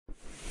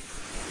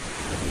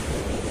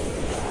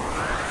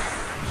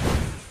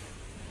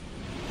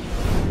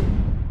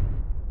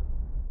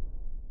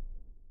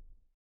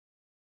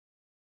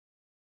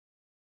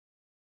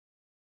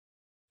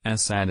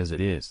As sad as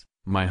it is,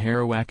 My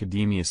Hero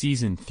Academia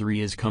Season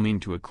 3 is coming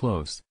to a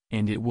close,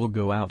 and it will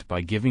go out by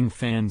giving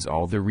fans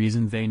all the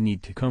reason they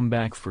need to come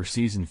back for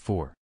Season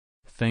 4.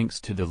 Thanks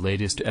to the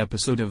latest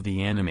episode of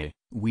the anime,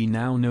 we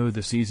now know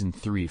the Season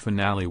 3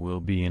 finale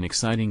will be an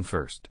exciting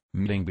first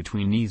meeting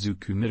between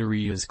Izuku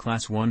Midoriya's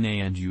Class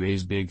 1A and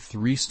UA's Big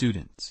 3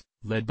 students,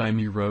 led by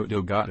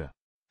Miroto Gata.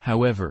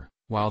 However,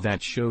 while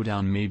that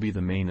showdown may be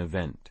the main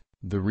event,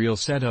 the real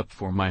setup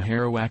for My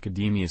Hero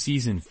Academia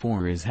Season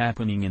 4 is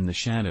happening in the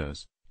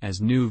shadows, as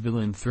new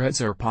villain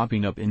threats are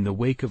popping up in the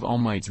wake of All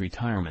Might's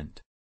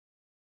retirement.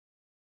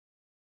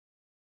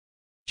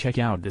 Check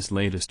out this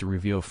latest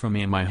reveal from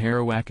a My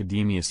Hero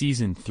Academia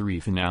Season 3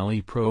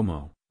 finale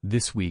promo.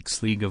 This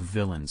week's League of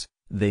Villains,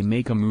 they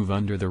make a move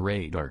under the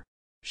radar.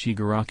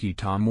 Shigaraki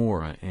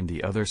Tamura and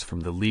the others from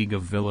the League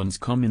of Villains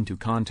come into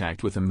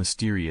contact with a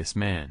mysterious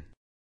man.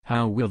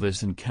 How will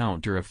this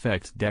encounter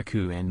affect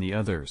Deku and the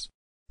others?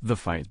 The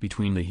fight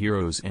between the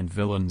heroes and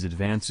villains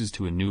advances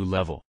to a new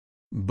level.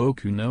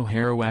 Boku no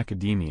Hero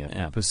Academia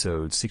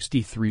Episode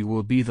 63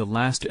 will be the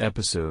last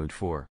episode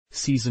for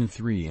Season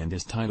 3 and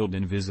is titled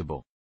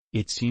Invisible.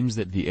 It seems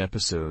that the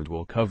episode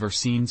will cover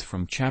scenes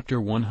from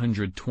Chapter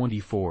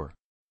 124.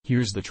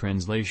 Here's the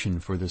translation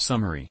for the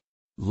summary.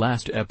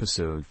 Last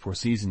episode for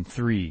Season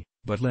 3,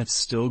 but let's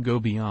still go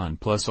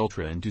beyond plus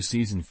ultra into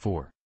Season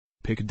 4.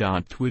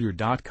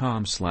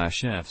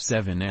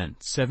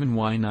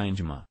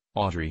 pic.twitter.com/f7n7y9jma,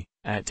 Audrey,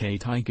 at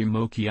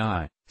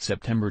Taitaikemoki,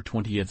 September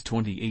 20,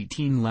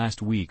 2018.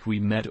 Last week we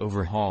met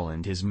Overhaul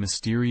and his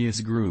mysterious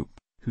group,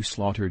 who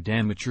slaughtered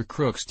amateur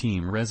crooks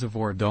Team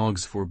Reservoir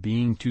Dogs for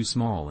being too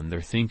small, and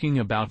they're thinking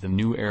about the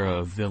new era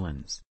of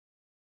villains.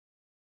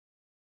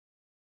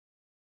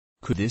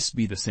 Could this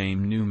be the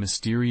same new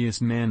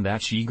mysterious man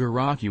that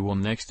Shigaraki will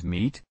next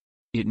meet?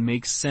 It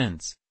makes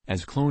sense,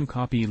 as Clone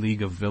Copy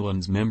League of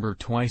Villains member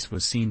Twice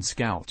was seen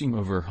scouting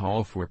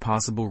Overhaul for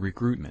possible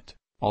recruitment,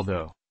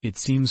 although it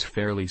seems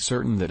fairly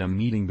certain that a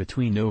meeting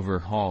between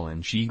Overhaul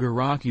and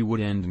Shigaraki would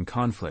end in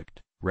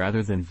conflict,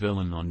 rather than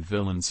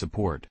villain-on-villain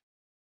support.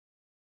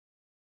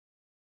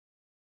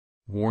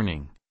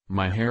 Warning: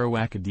 My Hero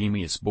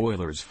Academia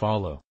spoilers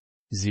follow.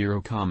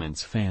 Zero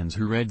comments. Fans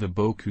who read the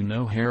Boku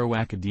no Hero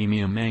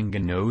Academia manga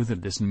know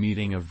that this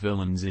meeting of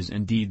villains is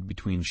indeed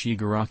between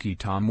Shigaraki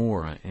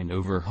Tamura and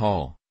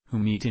Overhaul, who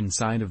meet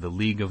inside of the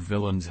League of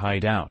Villains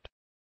hideout.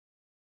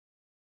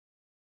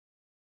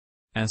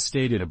 As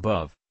stated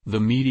above,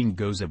 the meeting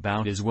goes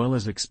about as well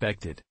as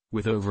expected,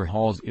 with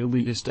Overhaul's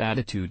elitist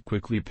attitude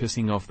quickly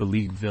pissing off the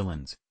League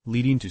villains,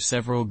 leading to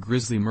several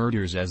grisly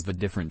murders as the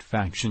different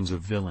factions of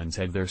villains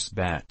have their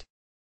spat.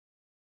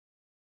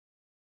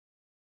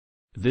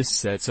 This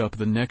sets up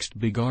the next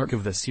big arc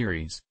of the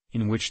series,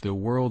 in which the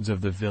worlds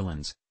of the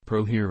villains,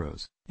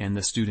 pro-heroes, and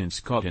the students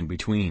caught in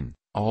between,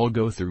 all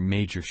go through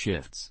major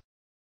shifts.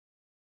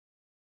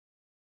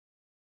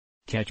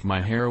 Catch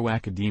My Hero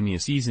Academia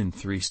Season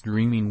 3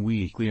 streaming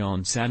weekly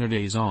on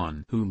Saturdays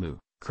on Hulu,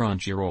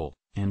 Crunchyroll,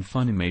 and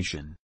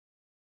Funimation.